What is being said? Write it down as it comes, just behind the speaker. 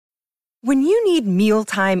When you need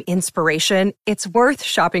mealtime inspiration, it's worth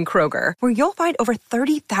shopping Kroger, where you'll find over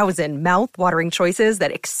 30,000 mouth-watering choices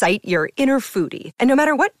that excite your inner foodie. And no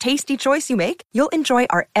matter what tasty choice you make, you'll enjoy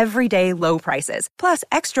our everyday low prices, plus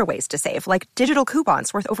extra ways to save, like digital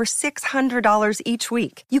coupons worth over $600 each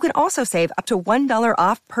week. You can also save up to $1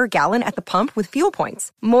 off per gallon at the pump with fuel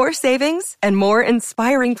points. More savings and more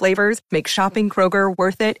inspiring flavors make shopping Kroger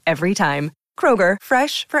worth it every time. Kroger,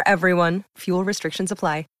 fresh for everyone. Fuel restrictions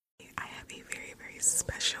apply.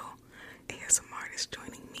 Special ASMR artist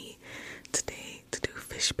joining me today to do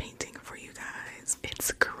fish painting for you guys.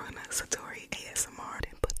 It's Karuna Satori ASMR.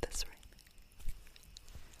 Didn't put this right.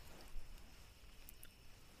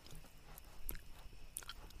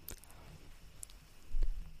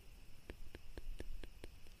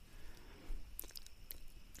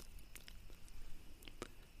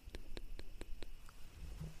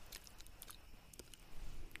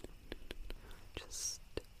 Just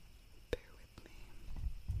bear with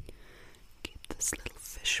me. Keep this little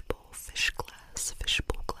fishbowl